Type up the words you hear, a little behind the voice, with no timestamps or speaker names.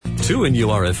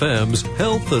2NURFM's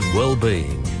Health and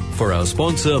Wellbeing. For our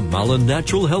sponsor, Mullen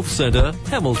Natural Health Centre,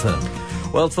 Hamilton.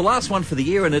 Well, it's the last one for the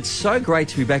year, and it's so great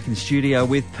to be back in the studio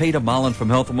with Peter Mullen from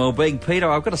Health and Wellbeing. Peter,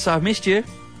 I've got to say, I've missed you.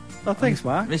 Oh, thanks,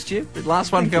 Mark. Missed you. The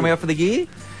last one coming out for the year.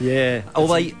 Yeah.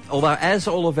 Although, as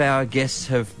all of our guests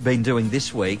have been doing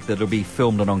this week, that'll be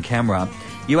filmed and on camera,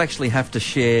 you actually have to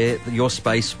share your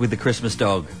space with the Christmas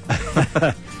dog.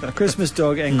 Christmas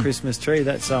dog and Christmas tree.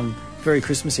 That's very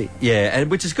Christmassy. Yeah, and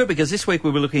which is good because this week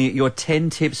we were looking at your 10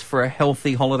 tips for a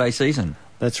healthy holiday season.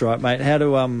 That's right, mate. How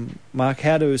to, Mark,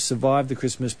 how to survive the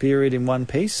Christmas period in one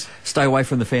piece? Stay away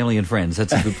from the family and friends.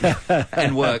 That's a good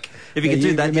and work. If you can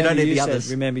do that, you don't need the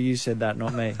others. Remember, you said that,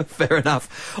 not me. Fair enough.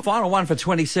 Final one for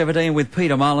 2017 with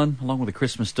Peter Mullen, along with the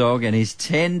Christmas dog, and his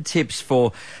 10 tips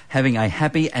for having a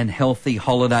happy and healthy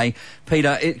holiday.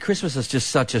 Peter, Christmas is just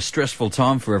such a stressful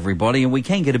time for everybody, and we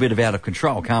can get a bit out of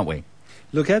control, can't we?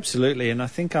 Look, absolutely, and I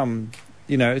think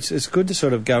you know, it's good to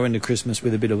sort of go into Christmas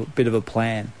with a bit of a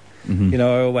plan. Mm-hmm. You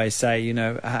know, I always say, you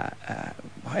know,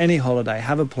 any holiday,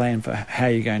 have a plan for how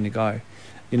you're going to go.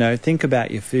 You know, think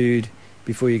about your food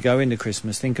before you go into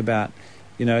Christmas. Think about,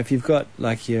 you know, if you've got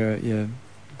like your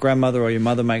grandmother or your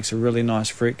mother makes a really nice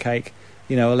fruit cake,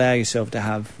 you know, allow yourself to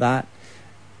have that.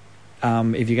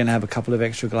 If you're going to have a couple of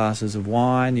extra glasses of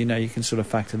wine, you know, you can sort of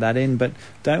factor that in, but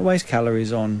don't waste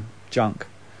calories on junk.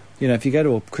 You know, if you go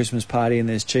to a Christmas party and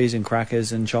there's cheese and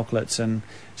crackers and chocolates, and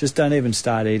just don't even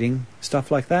start eating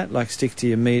stuff like that. Like, stick to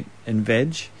your meat and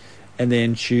veg, and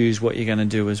then choose what you're going to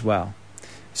do as well.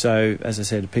 So, as I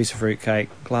said, a piece of fruitcake,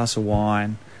 glass of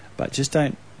wine, but just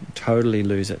don't totally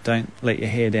lose it. Don't let your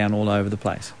hair down all over the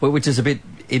place. Well, which is a bit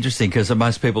interesting because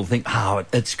most people think, oh,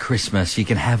 it's Christmas. You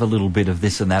can have a little bit of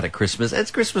this and that at Christmas.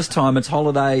 It's Christmas time. It's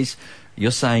holidays.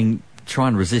 You're saying try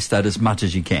and resist that as much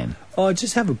as you can. Oh,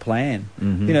 just have a plan.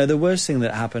 Mm-hmm. You know, the worst thing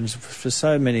that happens for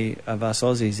so many of us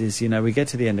Aussies is, you know, we get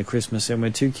to the end of Christmas and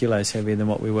we're 2 kilos heavier than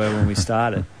what we were when we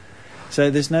started. So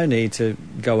there's no need to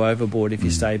go overboard if you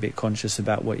stay a bit conscious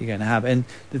about what you're going to have. And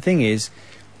the thing is,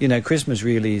 you know, Christmas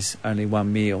really is only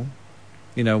one meal,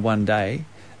 you know, one day.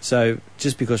 So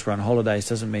just because we're on holidays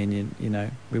doesn't mean, you know,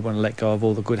 we want to let go of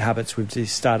all the good habits we've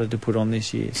just started to put on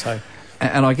this year. So.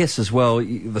 And I guess as well,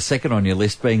 the second on your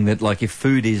list being that, like, if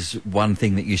food is one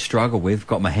thing that you struggle with,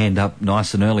 got my hand up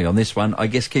nice and early on this one, I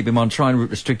guess keep in mind, try and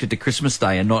restrict it to Christmas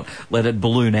Day and not let it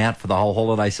balloon out for the whole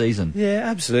holiday season. Yeah,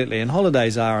 absolutely. And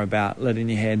holidays are about letting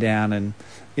your hair down and,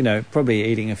 you know, probably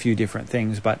eating a few different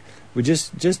things. But we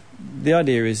just the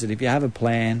idea is that if you have a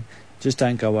plan, just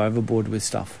don't go overboard with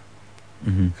stuff.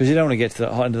 Because you don't want to get to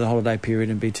the end of the holiday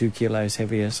period and be 2 kilos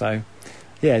heavier. So,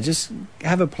 yeah, just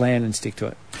have a plan and stick to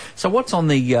it. So what's on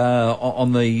the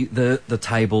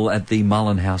table at the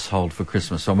Mullen household for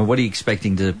Christmas? I mean, what are you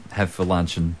expecting to have for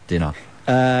lunch and dinner?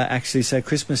 Actually, so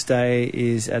Christmas Day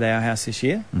is at our house this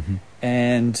year,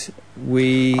 and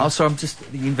we... Oh, so I'm just...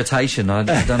 The invitation, I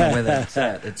don't know where that's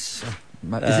at. It's...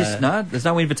 Is this... No? There's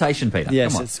no invitation, Peter?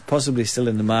 Yes, it's possibly still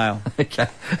in the mail. Okay.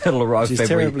 It'll arrive February. Which is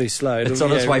terribly slow. It's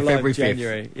on its way February 5th.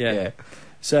 January, yeah.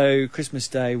 So Christmas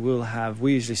Day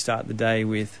we usually start the day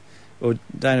with, or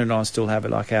Dana and I still have it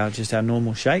like our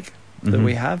normal shake that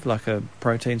we have, like a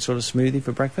protein sort of smoothie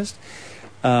for breakfast.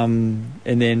 And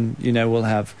then, you know, we'll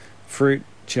have fruit,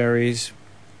 cherries,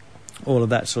 all of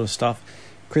that sort of stuff.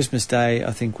 Christmas Day,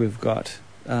 I think we've got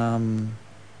a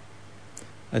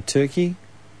turkey,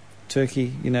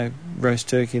 you know, roast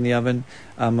turkey in the oven.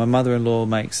 My mother-in-law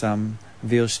makes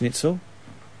veal schnitzel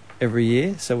every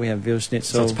year, so we have veal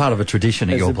schnitzel. So it's part of a tradition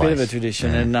at your place. It's a bit of a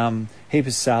tradition, and heap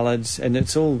of salads, and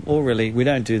it's all really. We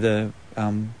don't do the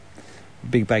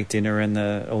big baked dinner and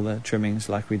all the trimmings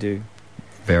like we do.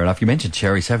 Fair enough. You mentioned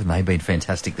cherries, haven't they been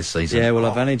fantastic this season? Yeah, well,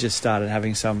 I've only just started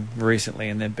having some recently,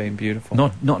 and they've been beautiful.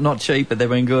 Not cheap, but they've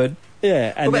been good.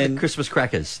 Yeah, and what about the Christmas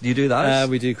crackers? Do you do those?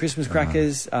 We do Christmas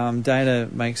crackers. Dana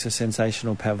makes a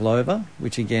sensational pavlova,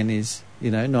 which again is, you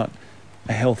know, not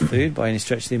a health food by any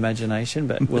stretch of the imagination,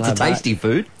 but we'll have a tasty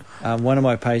food. One of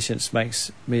my patients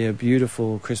makes me a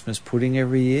beautiful Christmas pudding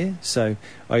every year, so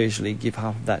I usually give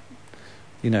half of that.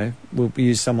 You know, we'll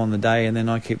use some on the day, and then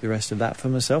I keep the rest of that for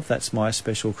myself. That's my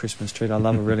special Christmas treat. I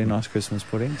love a really nice Christmas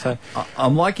pudding. So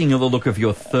I'm liking the look of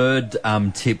your third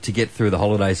tip to get through the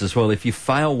holidays as well. If you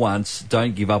fail once,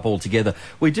 don't give up altogether.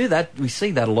 We do that. We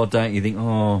see that a lot, don't you? Think,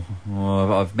 oh,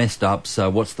 I've messed up, so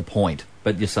what's the point?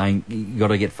 But you're saying you got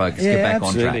to get focused, get back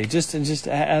absolutely. On track. Just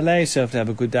allow yourself to have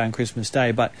a good day on Christmas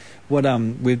Day. But what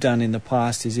we've done in the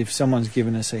past is, if someone's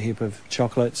given us a heap of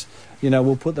chocolates, you know,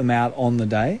 we'll put them out on the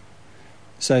day.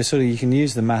 So sort of you can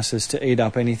use the masses to eat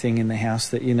up anything in the house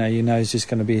that you know is just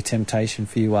going to be a temptation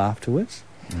for you afterwards.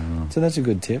 So that's a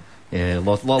good tip. Yeah,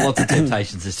 lots of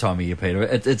temptations this time of year, Peter.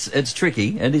 It's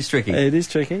tricky. It is tricky. It is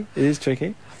tricky. It is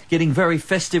tricky. Getting very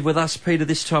festive with us, Peter,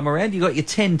 this time around. You got your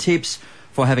 10 tips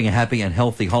for having a happy and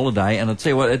healthy holiday, and I'll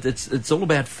tell you what, it's all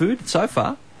about food so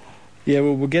far. Yeah,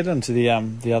 well, we'll get onto the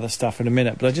other stuff in a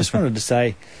minute, but I just wanted to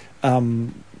say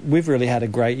we've really had a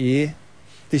great year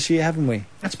this year, haven't we?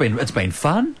 It's been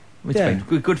fun. It's been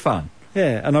good fun.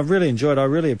 Yeah, and I've really enjoyed it. I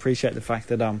really appreciate the fact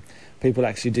that people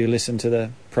actually do listen to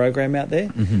the program out there.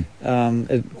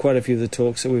 Mm-hmm. Quite a few of the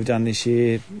talks that we've done this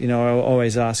year, you know, I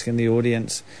always ask in the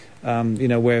audience, you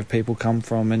know, where have people come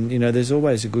from? And, you know, there's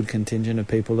always a good contingent of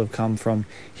people who have come from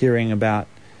hearing about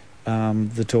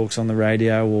the talks on the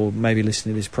radio or maybe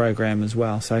listening to this program as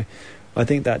well. So I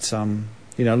think that's, you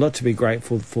know, a lot to be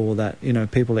grateful for, that, you know,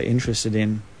 people are interested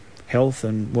in health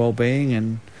and well-being,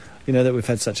 and you know that we've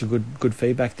had such a good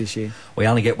feedback this year. We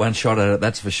only get one shot at it,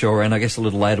 that's for sure. And I guess a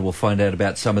little later we'll find out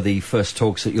about some of the first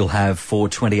talks that you'll have for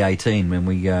 2018 when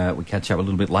we catch up a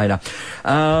little bit later.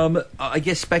 I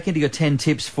guess back into your 10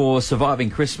 tips for surviving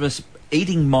Christmas,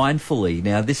 eating mindfully.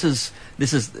 Now this is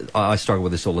I struggle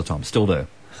with this all the time, still do.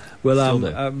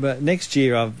 Well, but next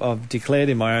year I've declared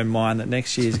in my own mind that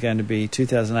next year is going to be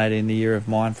 2018, the year of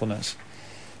mindfulness.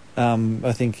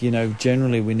 I think, you know,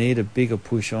 generally we need a bigger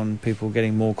push on people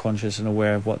getting more conscious and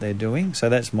aware of what they're doing. So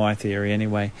that's my theory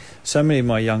anyway. So many of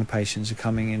my young patients are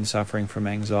coming in suffering from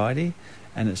anxiety,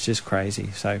 and it's just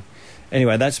crazy. So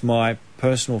anyway, that's my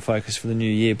personal focus for the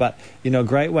new year. But, you know, a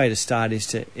great way to start is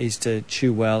to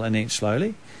chew well and eat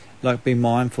slowly. Like, be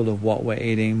mindful of what we're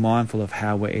eating, mindful of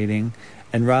how we're eating.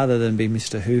 And rather than be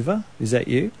Mr. Hoover, is that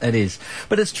you? It is.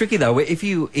 But it's tricky, though. If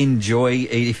you're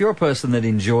a person that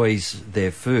enjoys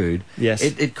their food, yes,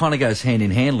 it kind of goes hand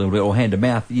in hand a little bit, or hand to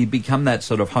mouth. You become that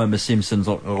sort of Homer Simpson's,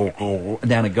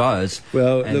 down it goes.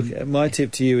 Well, look, my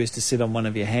tip to you is to sit on one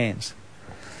of your hands.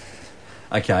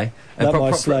 Okay. That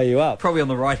might slow you up. Probably on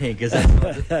the right hand, because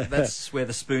that's where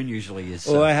the spoon usually is.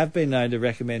 So. Well, I have been known to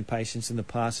recommend patients in the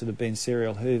past that have been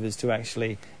serial Hoovers to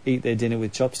actually eat their dinner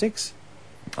with chopsticks.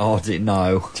 Oh,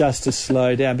 no. Just to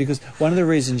slow down, because one of the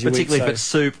reasons particularly if it's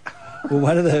soup. Well,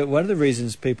 one of the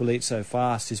reasons people eat so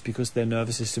fast is because their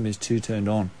nervous system is too turned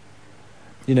on.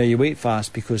 You know, you eat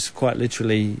fast because quite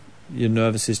literally your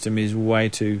nervous system is way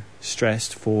too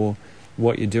stressed for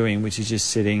what you're doing, which is just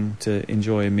sitting to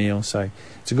enjoy a meal. So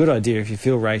it's a good idea if you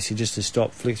feel racy just to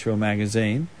stop, flick through a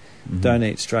magazine, don't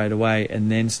eat straight away,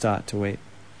 and then start to eat.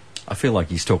 I feel like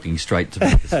he's talking straight to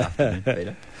me this afternoon,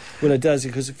 Peter. Well, it does,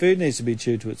 because the food needs to be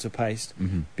chewed to its paste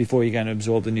before you're going to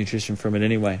absorb the nutrition from it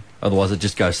anyway. Otherwise, it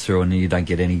just goes through and you don't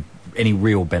get any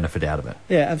real benefit out of it.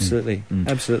 Yeah, absolutely.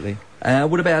 Absolutely.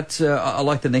 What about, I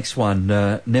like the next one,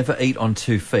 never eat on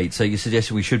 2 feet. So you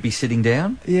suggested we should be sitting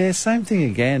down? Yeah, same thing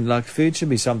again. Like, food should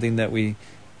be something that we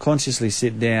consciously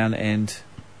sit down and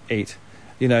eat.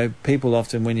 You know, people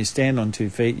often, when you stand on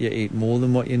 2 feet, you eat more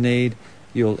than what you need.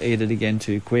 You'll eat it again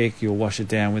too quick. You'll wash it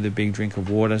down with a big drink of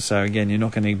water. So, again, you're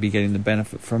not going to be getting the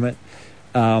benefit from it.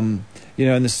 You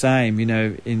know, and the same, you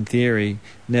know, in theory,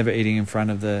 never eating in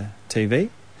front of the TV.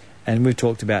 And we've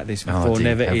talked about this before,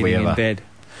 never eating in bed.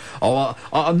 Oh,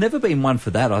 I've never been one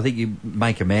for that. I think you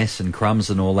make a mess and crumbs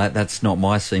and all that. That's not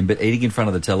my scene. But eating in front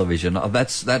of the television,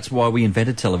 that's why we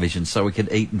invented television, so we could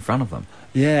eat in front of them.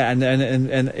 Yeah, and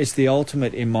it's the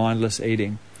ultimate in mindless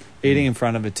eating. Eating in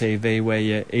front of a TV where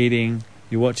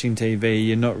you're watching TV,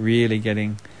 you're not really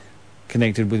getting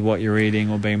connected with what you're eating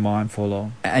or being mindful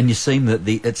of. And you seem that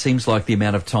it seems like the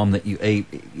amount of time that you eat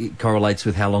it correlates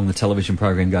with how long the television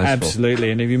program goes for.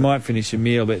 Absolutely, and if you might finish a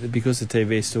meal, but because the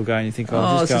TV is still going, you think, just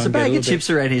go there's a and bag get of chips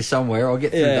around here somewhere. I'll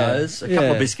get through those. A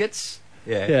couple of biscuits.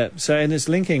 Yeah. So, and it's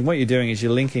linking. What you're doing is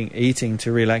you're linking eating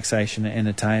to relaxation and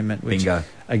entertainment, which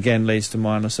again leads to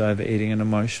mindless overeating and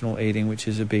emotional eating, which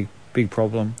is a big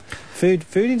problem. Food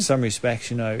in some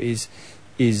respects, you know,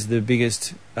 is the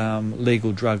biggest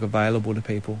legal drug available to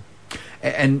people.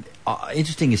 And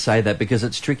interesting you say that, because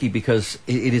it's tricky, because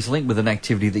it is linked with an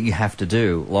activity that you have to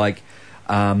do. Like,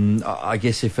 I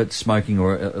guess if it's smoking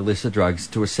or illicit drugs,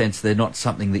 to a sense, they're not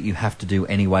something that you have to do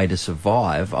anyway to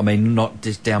survive. I mean, not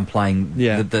just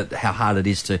downplaying how hard it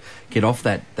is to get off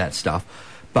that stuff.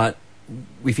 But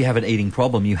if you have an eating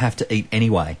problem, you have to eat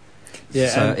anyway. Yeah,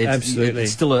 so absolutely.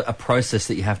 It's still a process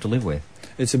that you have to live with.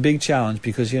 It's a big challenge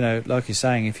because, you know, like you're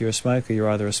saying, if you're a smoker, you're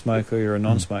either a smoker or you're a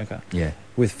non-smoker. Yeah.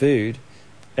 With food,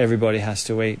 everybody has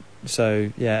to eat.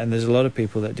 So, yeah, and there's a lot of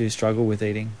people that do struggle with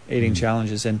eating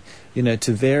challenges, and, you know,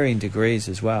 to varying degrees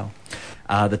as well.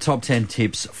 The top 10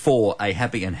 tips for a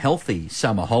happy and healthy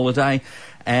summer holiday.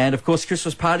 And, of course,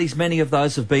 Christmas parties, many of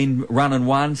those have been run and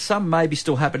won. Some may be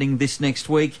still happening this next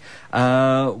week. What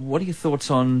are your thoughts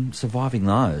on surviving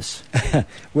those?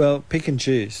 Well, pick and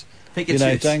choose. Pick and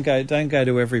choose. Don't go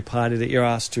to every party that you're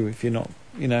asked to if you're not,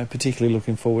 particularly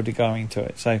looking forward to going to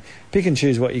it. So pick and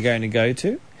choose what you're going to go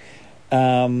to.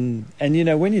 And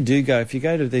when you do go, if you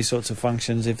go to these sorts of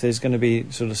functions, if there's going to be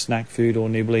sort of snack food or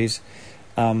nibblies,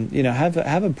 have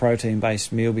a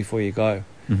protein-based meal before you go.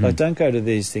 Mm-hmm. Like, don't go to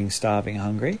these things starving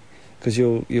hungry, because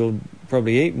you'll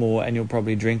probably eat more and you'll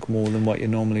probably drink more than what you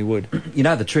normally would. You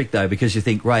know the trick, though, because you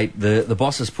think, great, the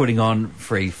boss is putting on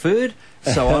free food,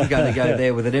 so I'm going to go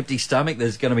there with an empty stomach.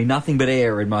 There's going to be nothing but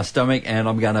air in my stomach, and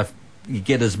I'm going to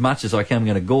get as much as I can. I'm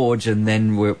going to gorge, and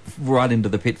then we're right into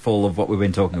the pitfall of what we've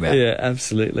been talking about. Yeah,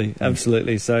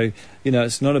 absolutely. So,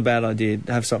 it's not a bad idea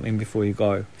to have something before you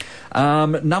go.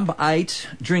 Number 8,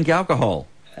 drink alcohol.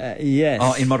 Yes.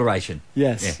 Oh, in moderation.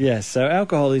 Yes, Yeah. yes. So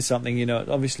alcohol is something, it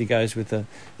obviously goes with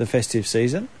the festive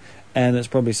season, and it's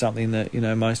probably something that,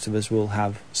 most of us will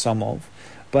have some of.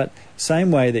 But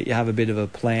same way that you have a bit of a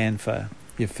plan for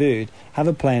your food, have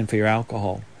a plan for your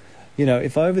alcohol.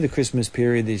 If over the Christmas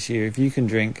period this year, if you can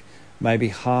drink maybe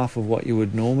half of what you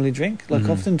would normally drink, like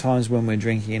oftentimes when we're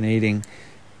drinking and eating,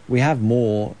 we have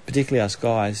more, particularly us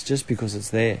guys, just because it's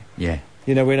there. Yeah.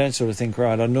 We don't sort of think,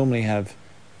 right, I normally have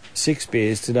 6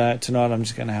 beers tonight I'm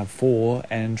just going to have 4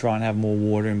 and try and have more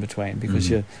water in between, because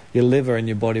your liver and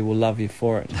your body will love you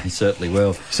for it. They certainly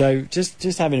will. So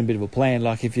just having a bit of a plan,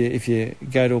 like if you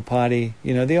go to a party,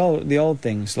 the old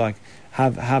things, like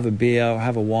have a beer or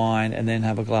have a wine and then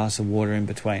have a glass of water in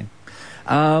between.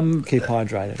 Keep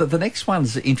hydrated. The next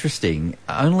one's interesting.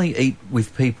 Only eat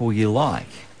with people you like.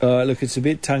 Look, it's a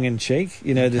bit tongue-in-cheek.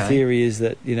 The theory is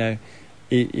that,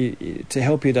 to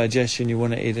help your digestion, you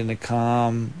want to eat in a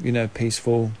calm,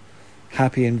 peaceful,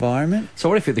 happy environment. So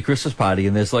what if you're at the Christmas party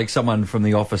and there's like someone from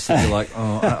the office that you're like,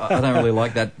 I don't really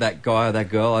like that guy or that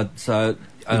girl.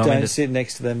 Don't sit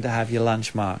next to them to have your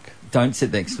lunch, Mark. Don't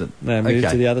sit next to them. No, move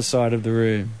to the other side of the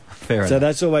room. Fair enough. So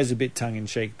that's always a bit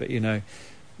tongue-in-cheek, but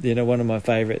one of my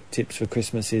favourite tips for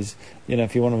Christmas is,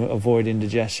 if you want to avoid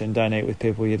indigestion, don't eat with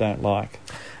people you don't like.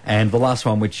 And the last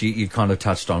one, which you kind of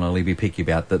touched on, I'll be picky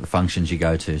about the functions you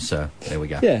go to. So there we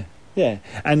go. Yeah.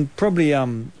 And probably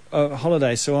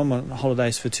holidays. So I'm on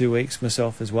holidays for 2 weeks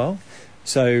myself as well.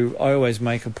 So I always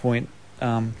make a point.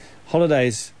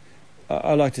 Holidays,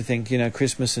 I like to think,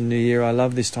 Christmas and New Year, I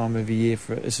love this time of year.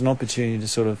 It's an opportunity to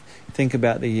sort of think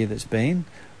about the year that's been,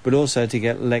 but also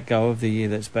to let go of the year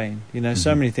that's been.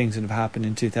 So many things that have happened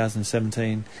in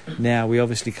 2017 now we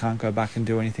obviously can't go back and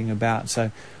do anything about.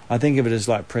 So I think of it as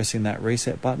like pressing that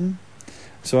reset button.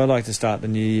 So I like to start the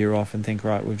new year off and think,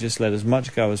 right, we've just let as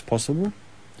much go as possible.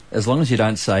 As long as you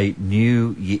don't say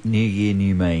new year,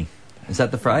 new me. Is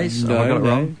that the phrase? No, Have I got it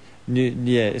wrong?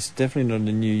 It's definitely not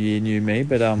a new year, new me,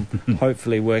 but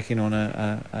hopefully working on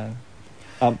a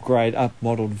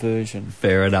up-modelled version.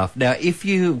 Fair enough. Now, if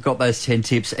you got those 10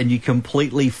 tips and you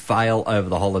completely fail over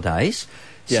the holidays,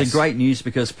 yes. So great news,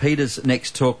 because Peter's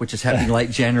next talk, which is happening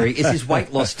late January, is his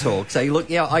weight loss talk. So look,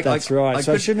 that's right.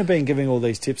 I shouldn't have been giving all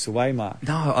these tips away, Mark.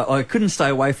 No, I couldn't stay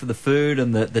away from the food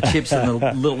and the chips and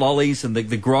the little lollies and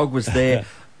the grog was there.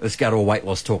 Let's go to a weight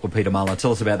loss talk with Peter Muller.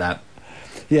 Tell us about that.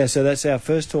 Yeah, so that's our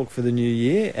first talk for the new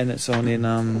year, and it's on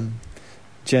in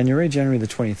January the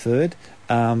 23rd,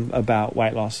 about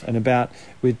weight loss and about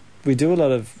we do a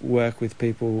lot of work with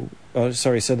people.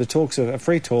 So the talk's a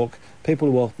free talk. People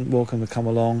are welcome to come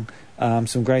along.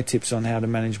 Some great tips on how to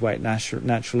manage weight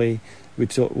naturally.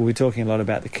 We'll be talking a lot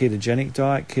about the ketogenic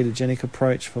diet, ketogenic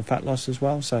approach for fat loss as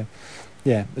well. So,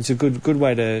 yeah, it's a good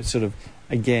way to sort of,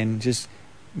 again, just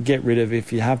get rid of,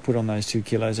 if you have put on those 2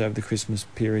 kilos over the Christmas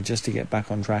period, just to get back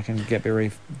on track and get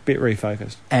a bit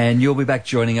refocused. And you'll be back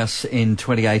joining us in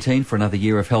 2018 for another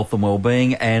year of health and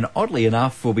wellbeing. And oddly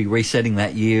enough, we'll be resetting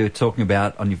that year, talking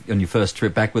about on your first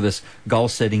trip back with us, goal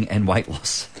setting and weight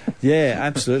loss. Yeah,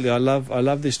 absolutely. I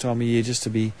love this time of year just to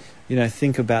be,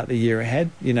 think about the year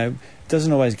ahead. It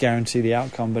doesn't always guarantee the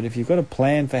outcome, but if you've got a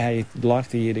plan for how you'd like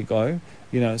the year to go,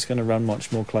 it's going to run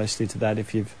much more closely to that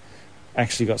if you've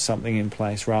actually got something in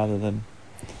place rather than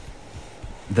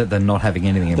not having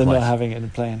anything in place. Not having it in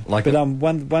plan. But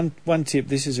one tip.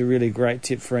 This is a really great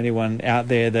tip for anyone out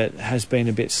there that has been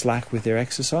a bit slack with their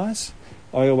exercise.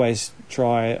 I always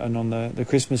try, and on the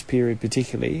Christmas period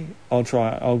particularly,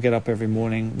 I'll get up every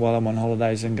morning while I'm on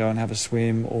holidays and go and have a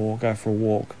swim or go for a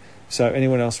walk So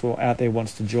anyone else out there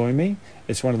wants to join me,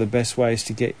 it's one of the best ways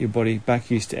to get your body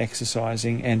back used to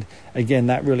exercising. And again,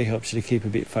 that really helps you to keep a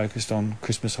bit focused on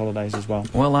Christmas holidays as well.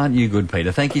 Well, aren't you good,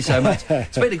 Peter? Thank you so much.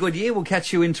 It's been a good year. We'll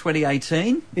catch you in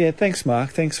 2018. Yeah, thanks, Mark.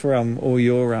 Thanks for all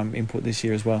your input this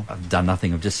year as well. I've done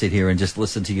nothing. I've just sit here and just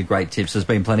listened to your great tips. There's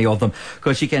been plenty of them. Of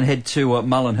course, you can head to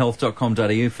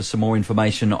mullenhealth.com.au for some more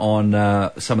information on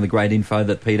some of the great info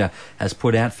that Peter has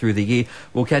put out through the year.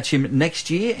 We'll catch him next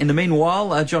year. In the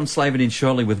meanwhile, John Slavin in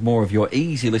shortly with more of your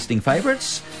easy listening favourites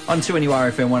on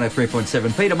 2NURFM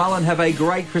 103.7. Peter Mullen, have a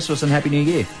great Christmas and Happy New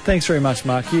Year. Thanks very much,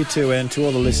 Mark. You too, and to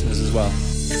all the listeners as well.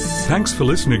 Thanks for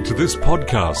listening to this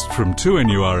podcast from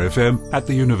 2NURFM at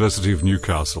the University of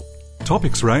Newcastle.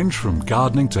 Topics range from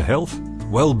gardening to health,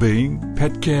 well-being,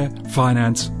 pet care,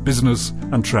 finance, business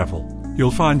and travel.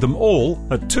 You'll find them all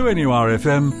at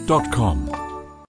 2NURFM.com.